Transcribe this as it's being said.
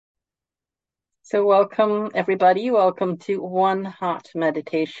So welcome everybody. Welcome to One Heart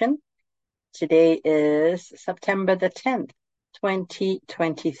Meditation. Today is September the 10th,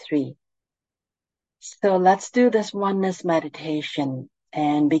 2023. So let's do this oneness meditation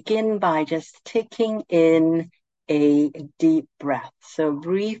and begin by just taking in a deep breath. So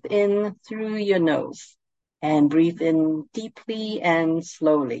breathe in through your nose and breathe in deeply and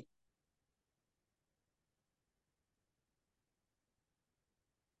slowly.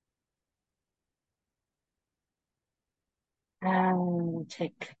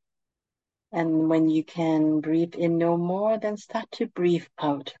 And when you can breathe in no more, then start to breathe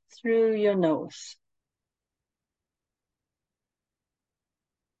out through your nose.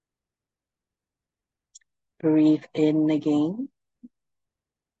 Breathe in again.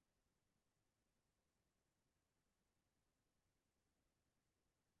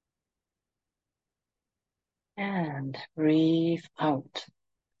 And breathe out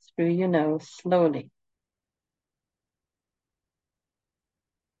through your nose slowly.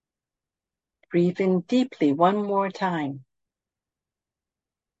 Breathe in deeply one more time.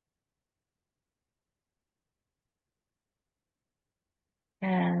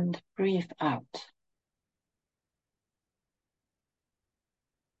 And breathe out.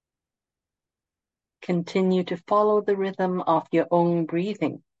 Continue to follow the rhythm of your own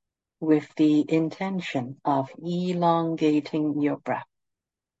breathing with the intention of elongating your breath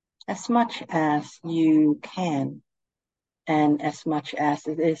as much as you can and as much as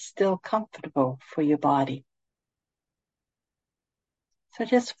it is still comfortable for your body. So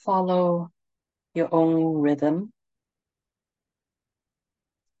just follow your own rhythm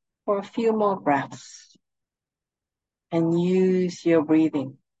for a few more breaths and use your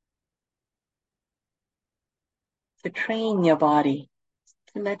breathing to train your body,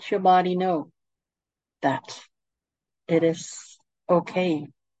 to let your body know that it is okay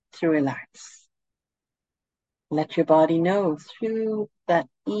to relax. Let your body know through that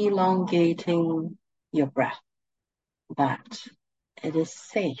elongating your breath that it is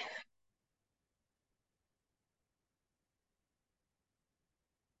safe.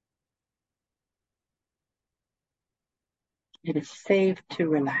 It is safe to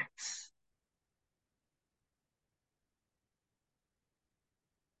relax.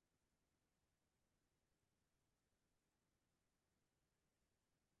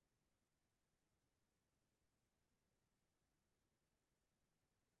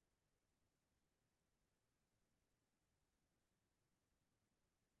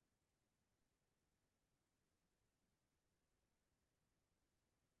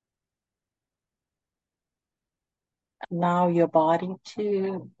 Allow your body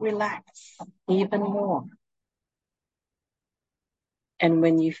to relax even more. And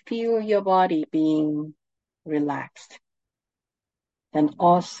when you feel your body being relaxed, then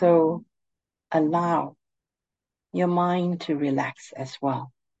also allow your mind to relax as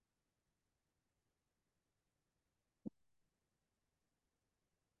well.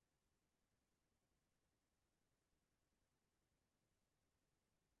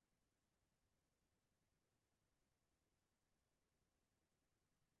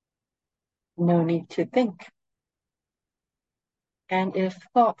 No need to think. And if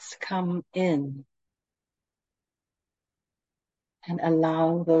thoughts come in, and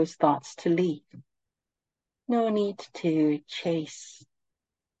allow those thoughts to leave. No need to chase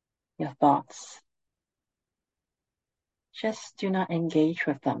your thoughts. Just do not engage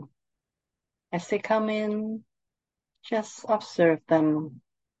with them. As they come in, just observe them.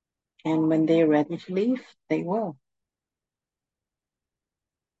 And when they're ready to leave, they will.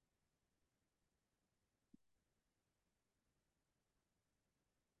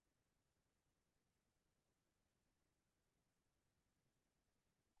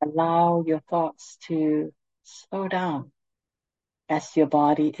 Allow your thoughts to slow down as your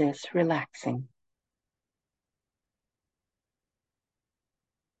body is relaxing.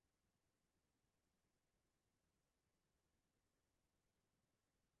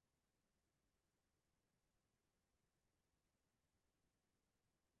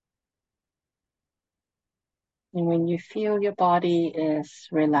 And when you feel your body is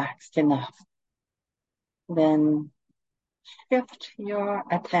relaxed enough, then shift your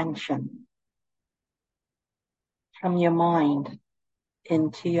attention from your mind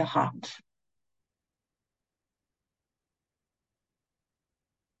into your heart.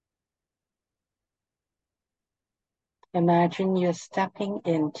 Imagine you're stepping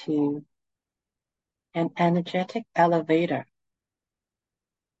into an energetic elevator,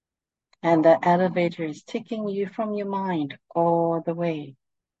 and the elevator is taking you from your mind all the way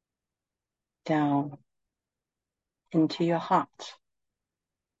down into your heart.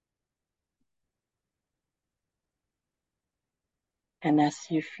 And as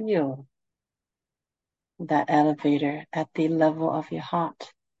you feel that elevator at the level of your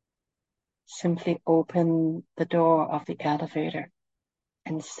heart, simply open the door of the elevator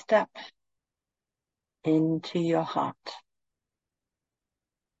and step into your heart.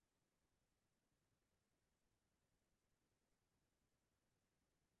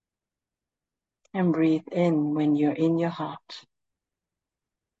 And breathe in when you're in your heart.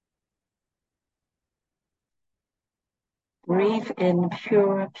 Breathe in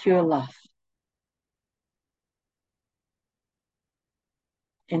pure, pure love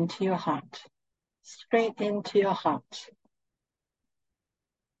into your heart, straight into your heart.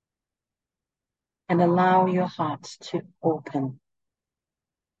 And allow your heart to open.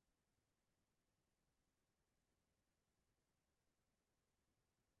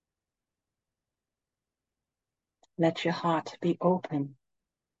 Let your heart be open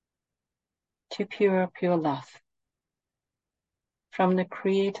to pure, pure love from the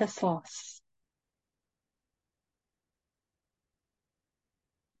Creator Source.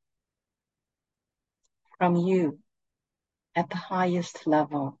 From you at the highest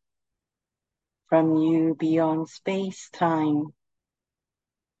level. From you beyond space, time.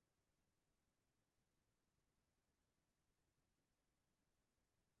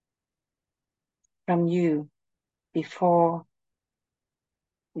 From you before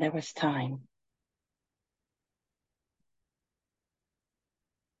there was time.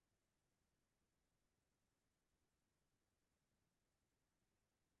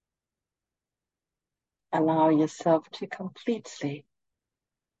 Allow yourself to completely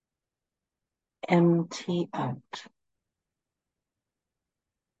empty out.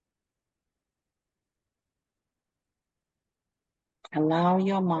 Allow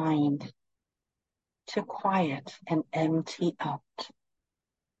your mind to quiet and empty out.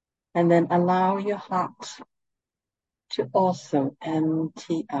 And then allow your heart to also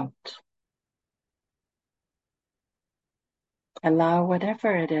empty out. Allow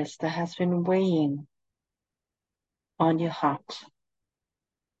whatever it is that has been weighing on your heart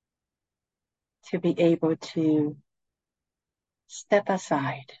to be able to step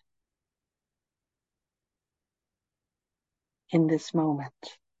aside in this moment.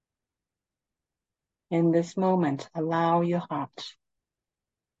 In this moment, allow your heart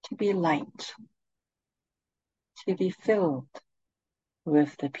to be light, to be filled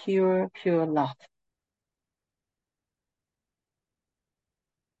with the pure, pure love.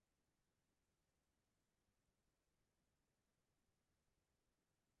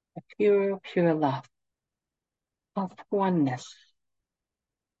 The pure, pure love of oneness.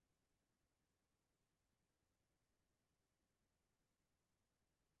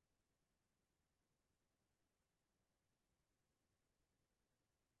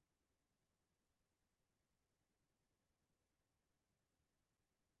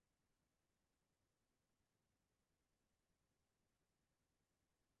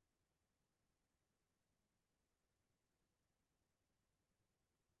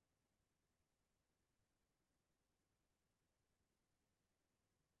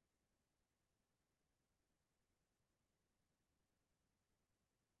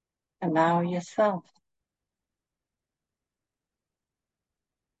 Allow yourself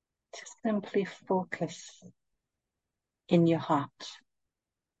to simply focus in your heart.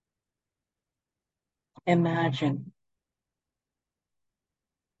 Imagine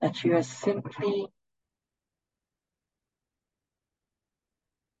that you are simply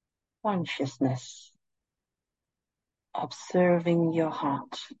consciousness, observing your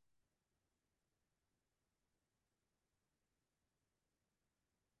heart.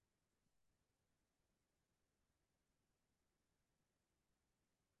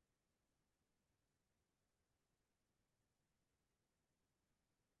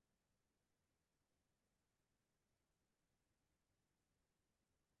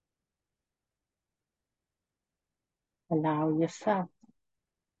 Allow yourself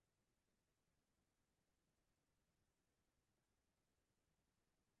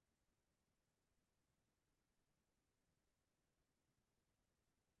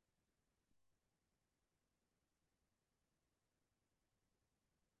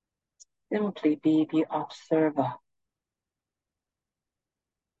simply be the observer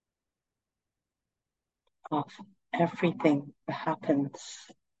of everything that happens.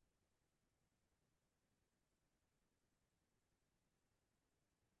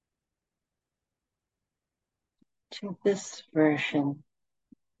 To this version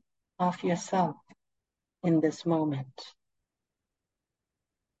of yourself in this moment.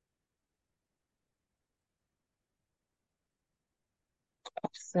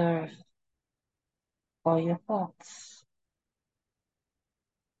 Observe all your thoughts.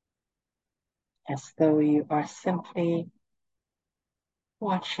 as though you are simply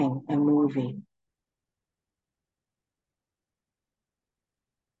watching a movie.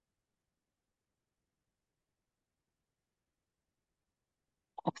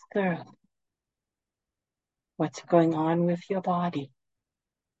 Observe what's going on with your body.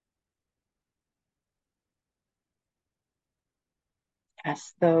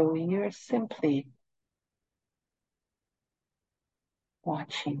 As though you're simply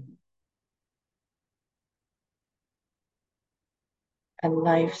watching a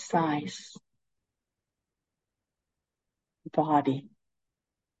life-size body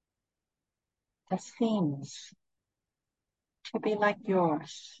that seems to be like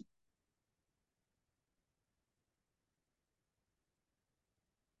yours.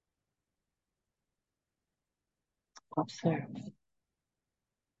 Observe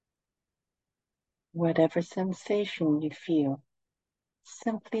whatever sensation you feel.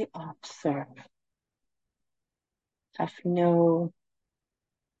 Simply observe. Have no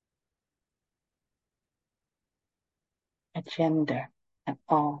agenda at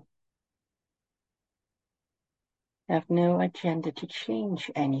all. Have no agenda to change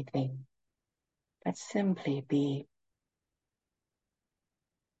anything, but simply be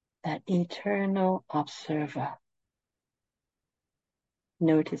that eternal observer,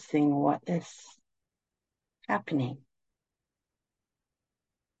 noticing what is happening.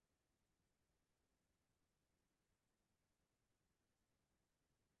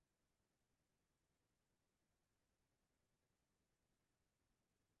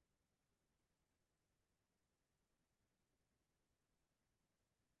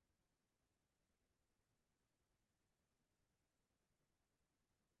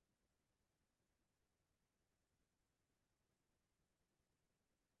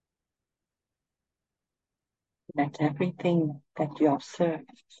 Let everything that you observe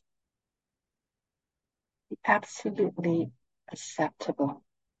be absolutely acceptable.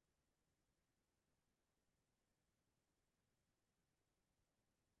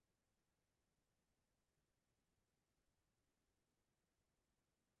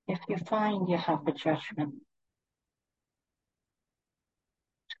 If you find you have a judgment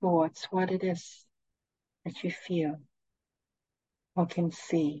towards what it is that you feel, or can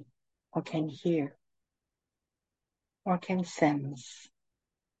see, or can hear, or can sense,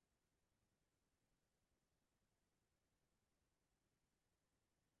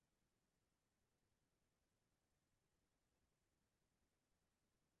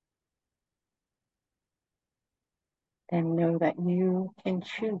 then know that you can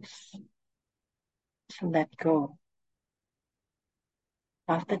choose to let go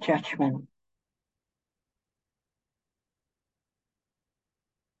of the judgment.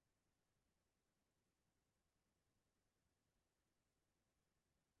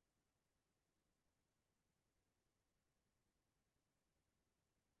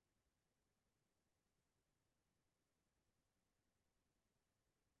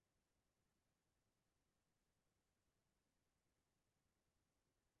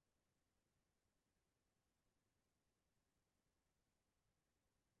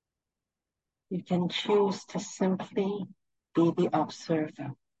 You can choose to simply be the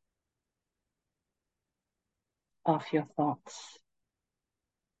observer of your thoughts.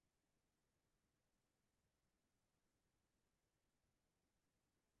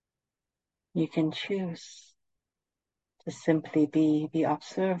 You can choose to simply be the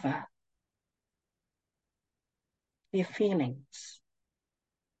observer of your feelings.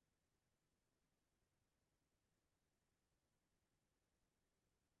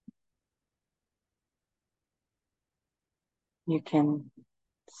 You can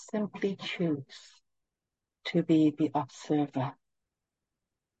simply choose to be the observer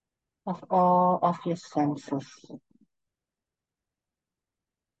of all of your senses,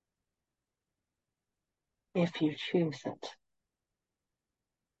 if you choose it.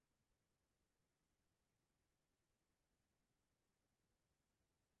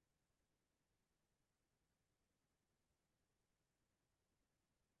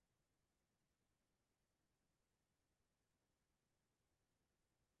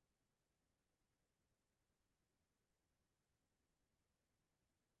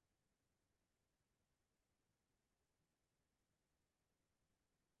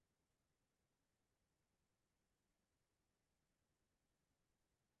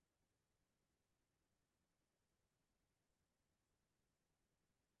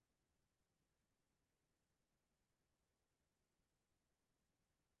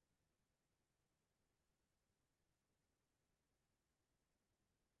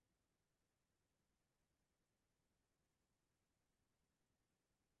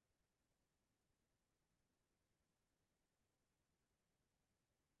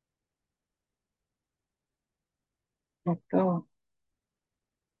 Let go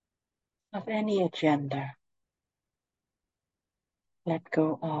of any agenda. Let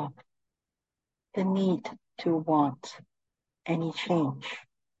go of the need to want any change.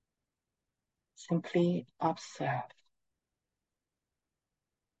 Simply observe.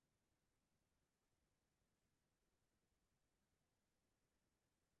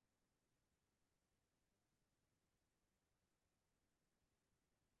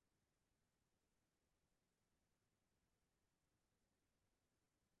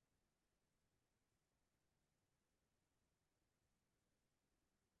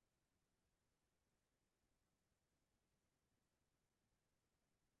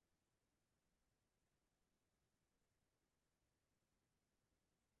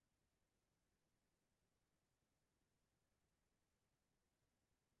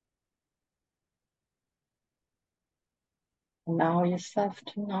 Allow yourself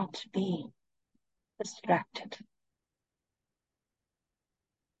to not be distracted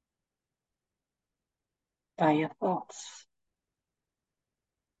by your thoughts.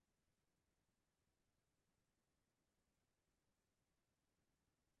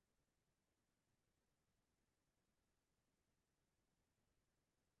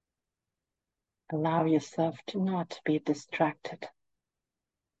 Allow yourself to not be distracted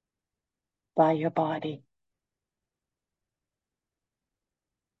by your body.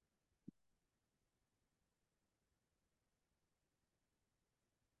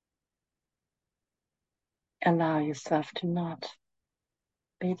 Allow yourself to not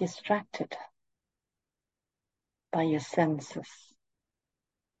be distracted by your senses.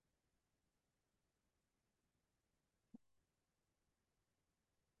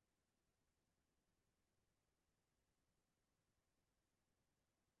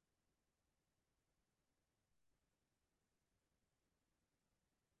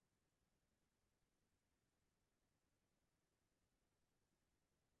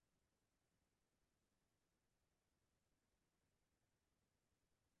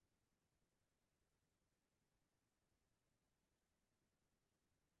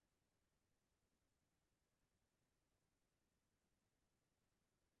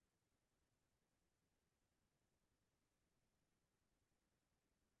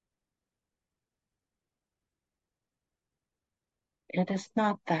 It is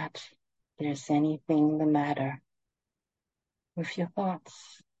not that there's anything the matter with your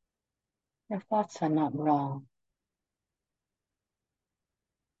thoughts. Your thoughts are not wrong.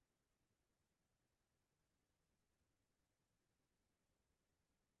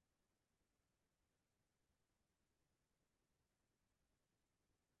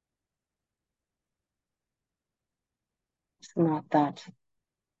 It's not that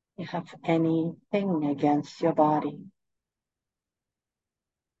you have anything against your body.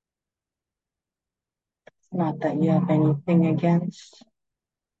 It's not that you have anything against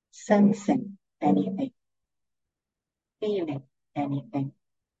sensing anything, feeling anything.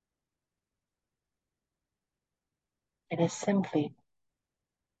 It is simply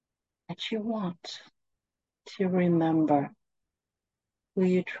that you want to remember who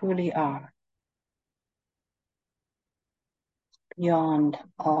you truly are beyond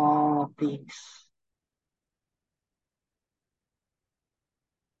all of these.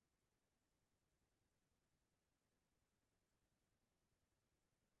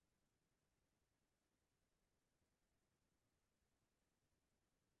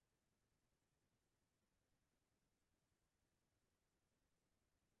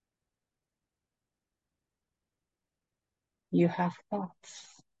 You have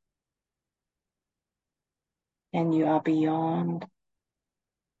thoughts, and you are beyond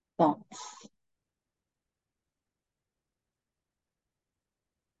thoughts.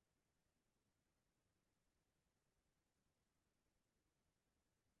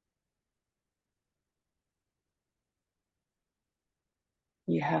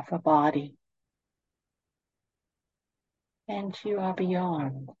 You have a body, and you are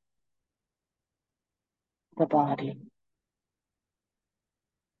beyond the body.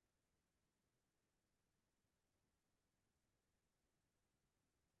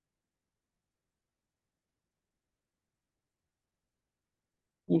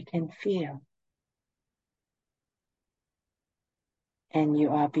 You can feel, and you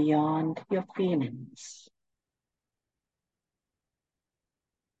are beyond your feelings.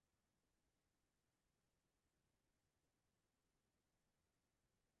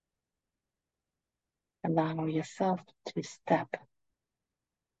 Allow yourself to step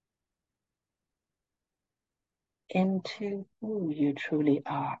into who you truly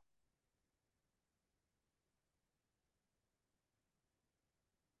are.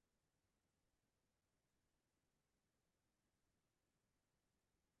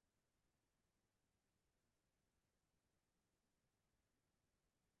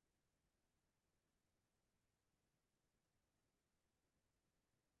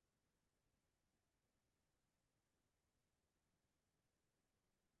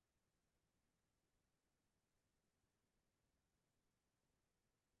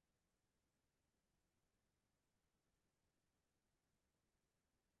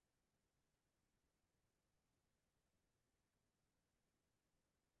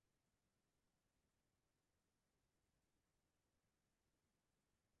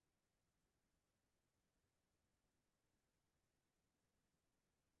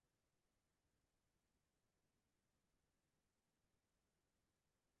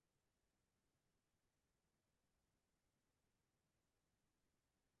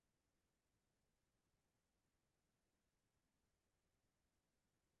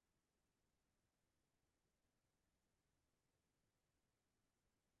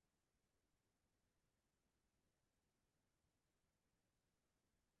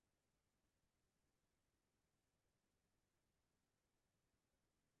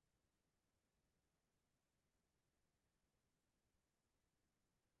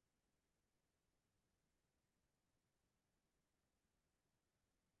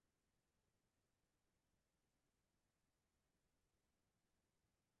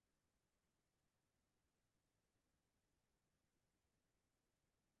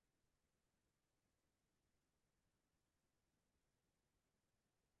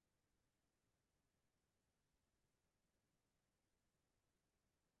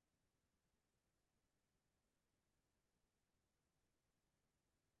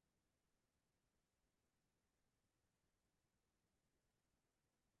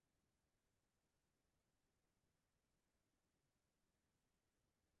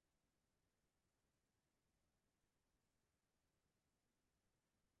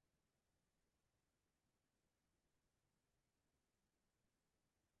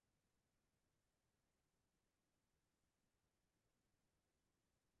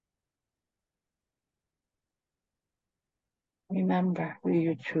 Remember who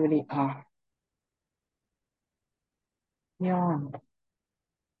you truly are, beyond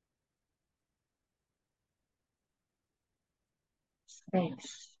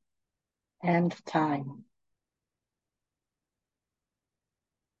space and time.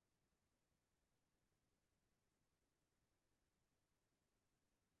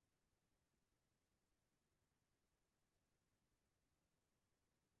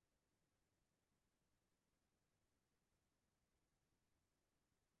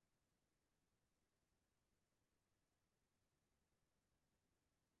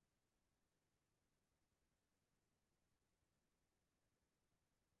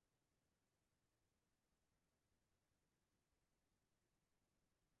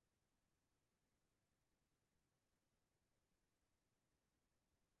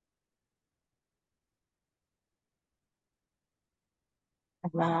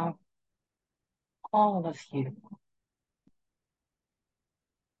 Allow all of you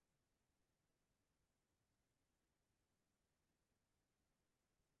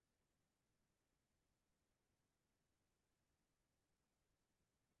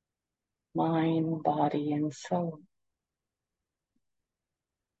mind, body, and soul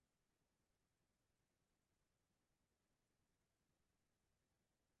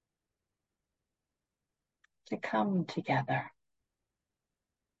to come together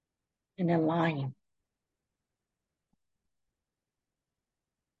and align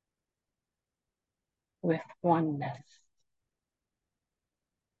with oneness.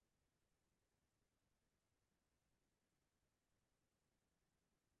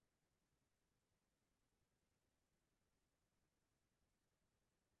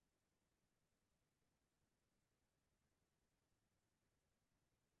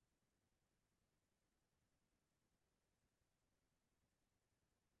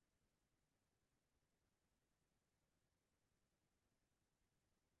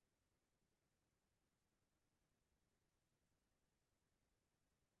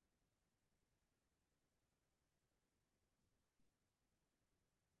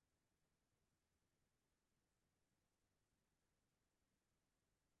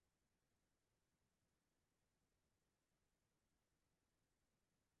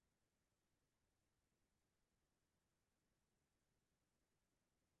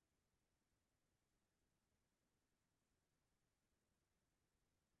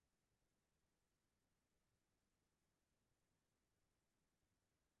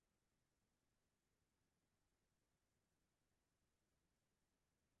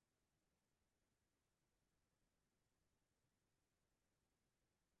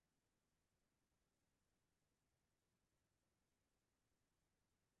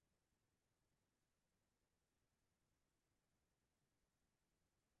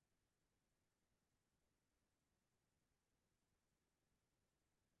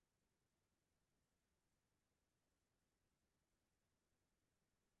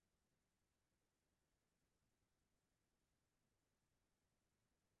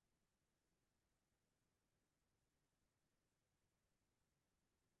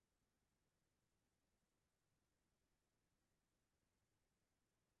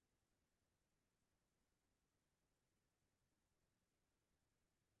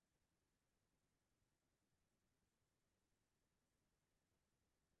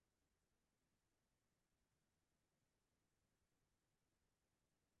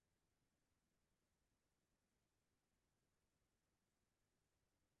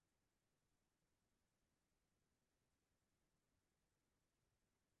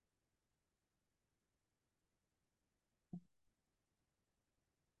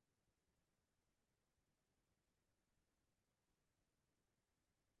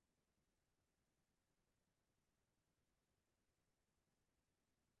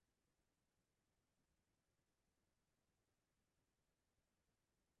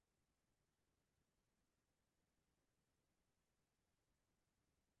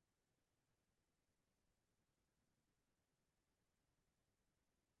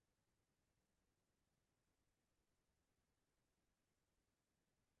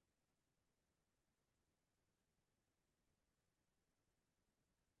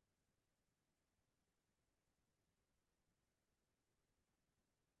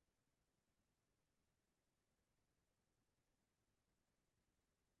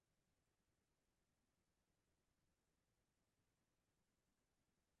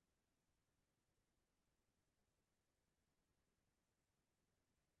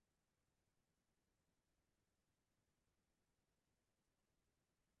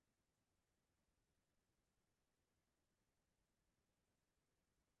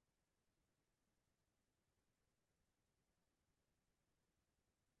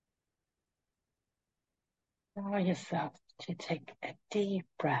 Allow yourself to take a deep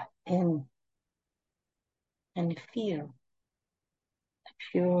breath in and feel the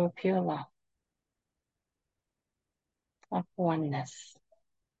pure, pure love of oneness.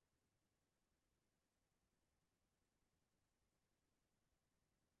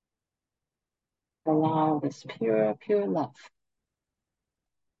 Allow this pure, pure love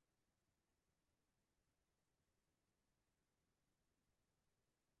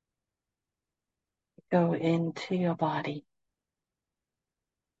to go into your body,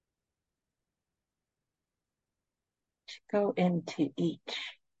 to go into each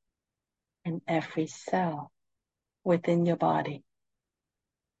and every cell within your body.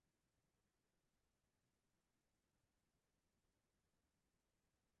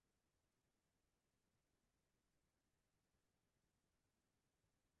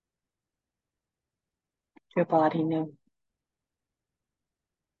 Your body know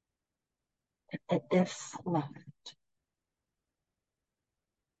that it is loved.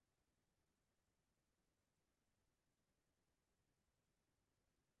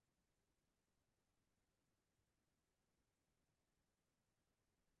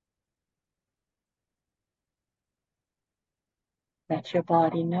 Let your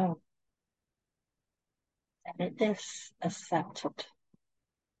body know that it is accepted.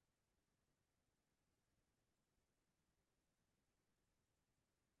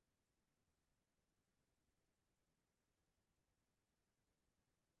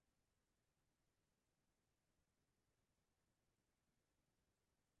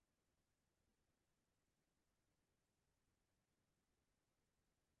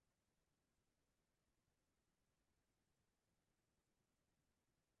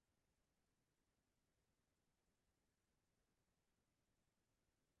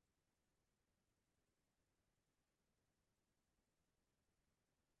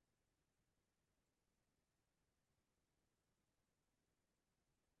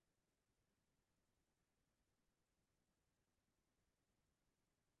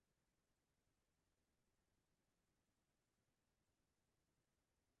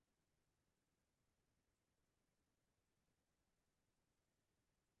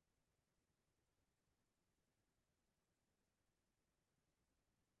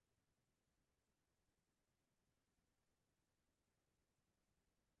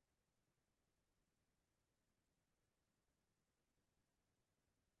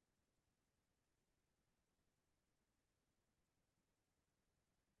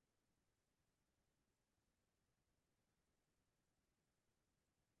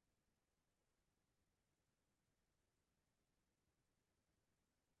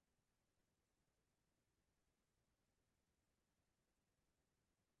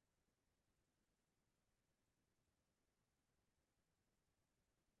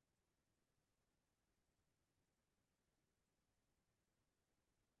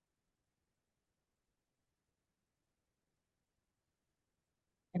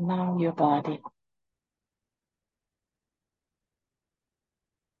 Allow your body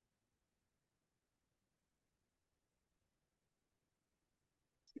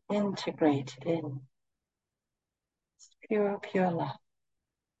to integrate in pure, pure love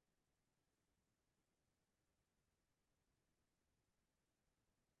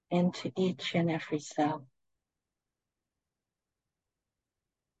into each and every cell,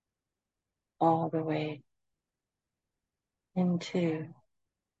 all the way into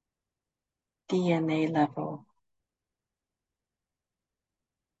DNA level,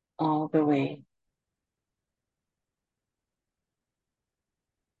 all the way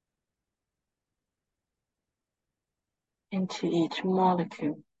into each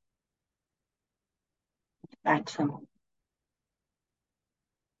molecule, atom.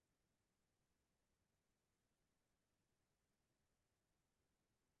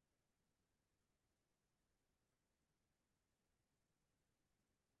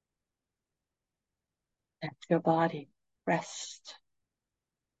 Let your body rest.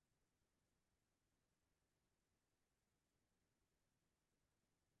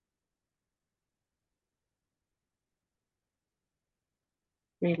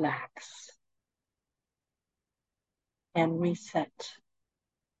 Relax and reset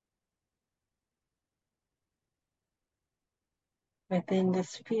within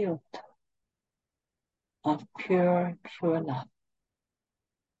this field of pure, pure love.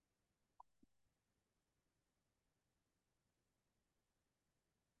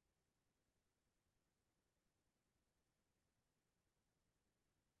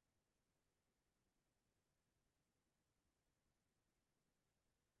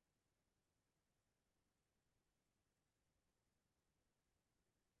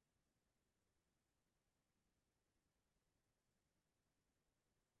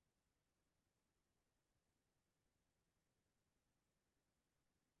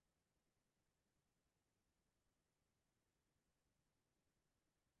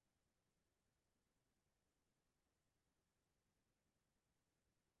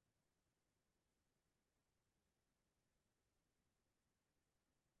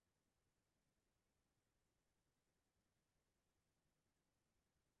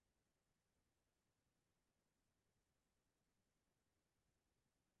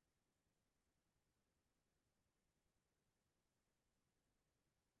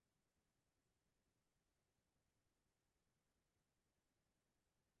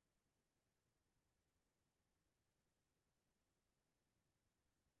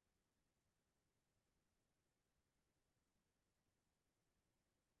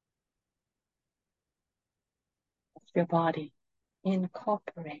 your body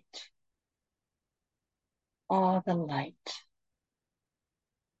incorporate all the light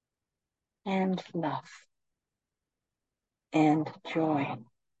and love and joy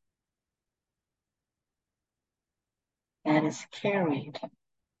that is carried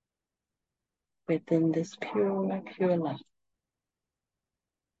within this pure, pure love.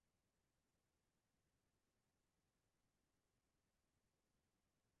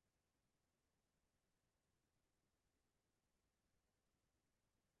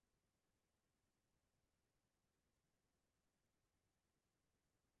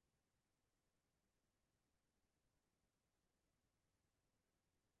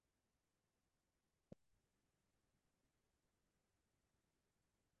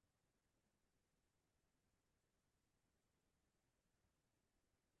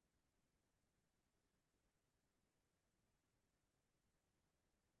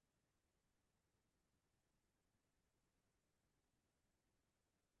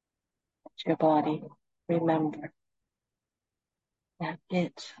 Let your body remember that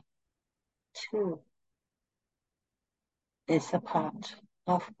it too is a part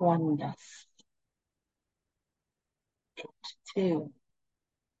of oneness. It too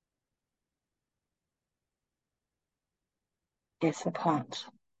is a part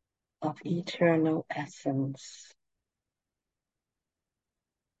of eternal essence.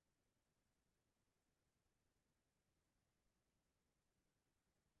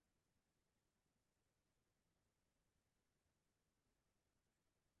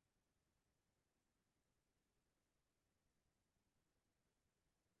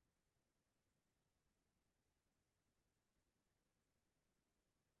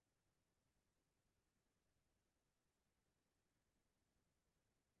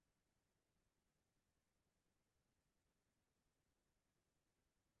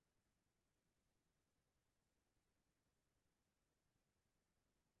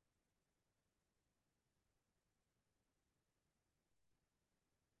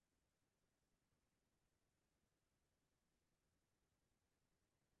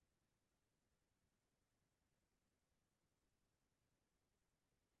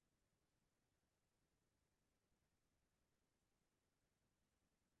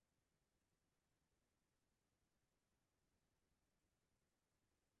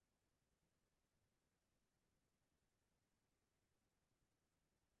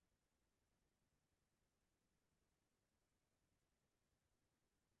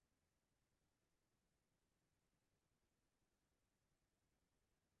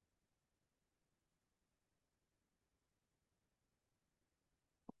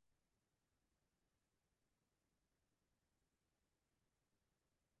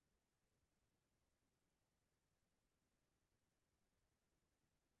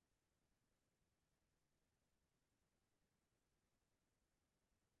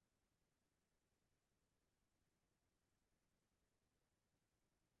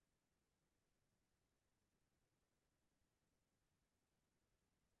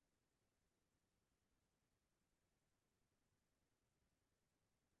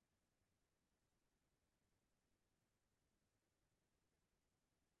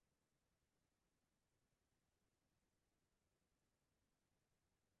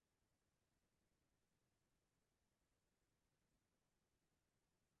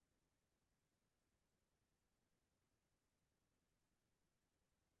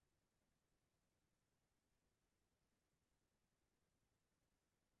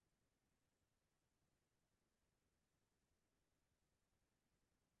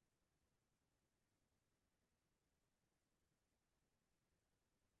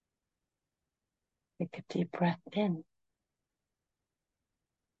 Take a deep breath in.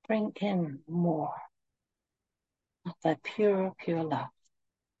 Bring in more of that pure, pure love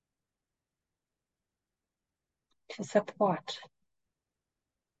to support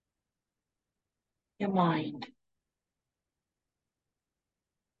your mind,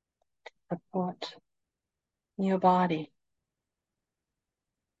 support your body,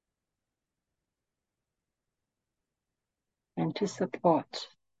 and to support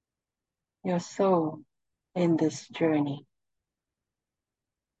your soul in this journey.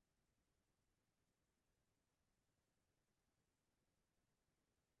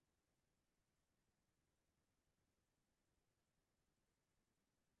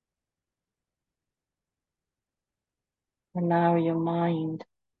 Allow your mind,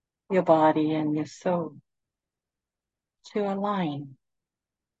 your body, and your soul to align.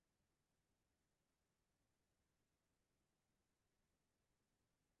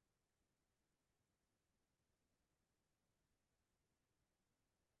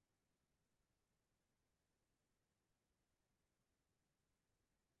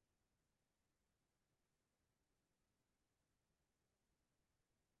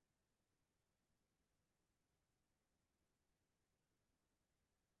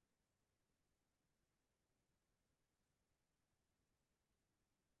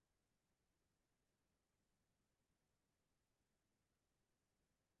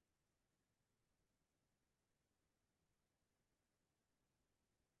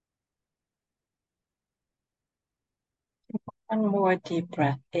 One more deep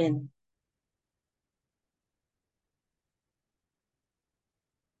breath in.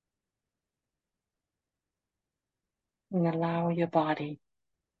 And allow your body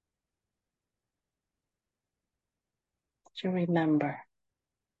to remember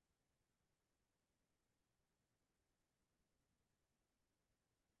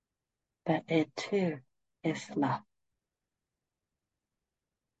that it too is love.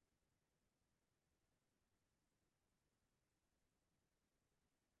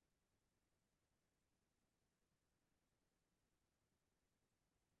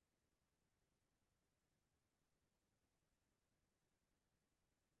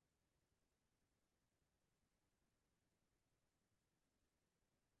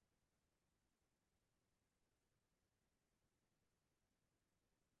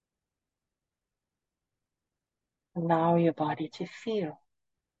 Allow your body to feel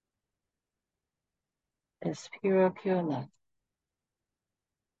this pure, pure love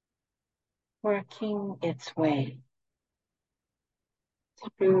working its way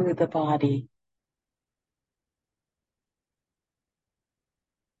through the body,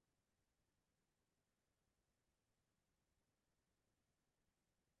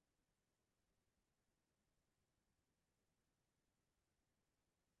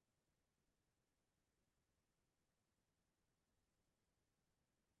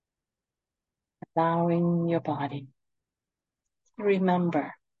 allowing your body to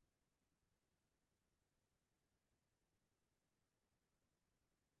remember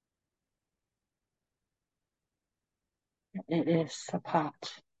that it is a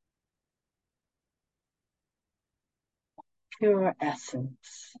part, pure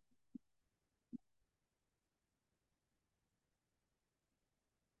essence.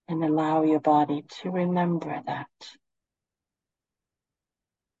 And allow your body to remember that.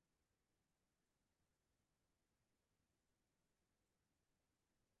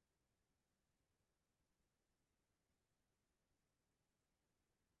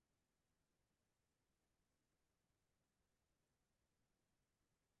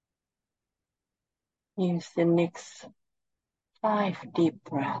 Use the next 5 deep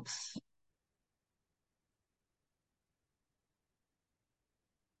breaths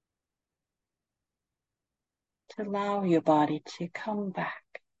to allow your body to come back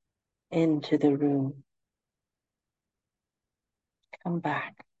into the room. Come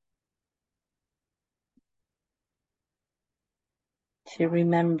back to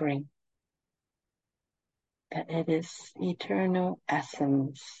remembering that it is eternal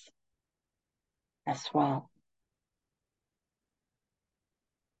essence as well.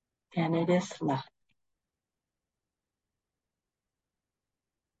 And it is love.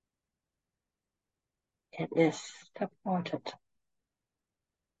 It is supported.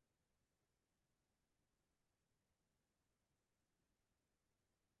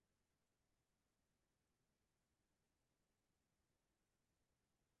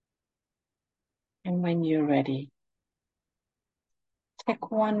 And when you're ready,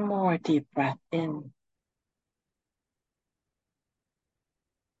 take one more deep breath in.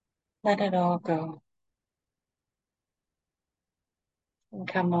 Let it all go. And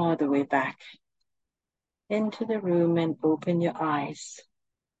come all the way back into the room and open your eyes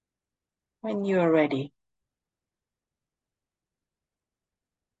when you are ready.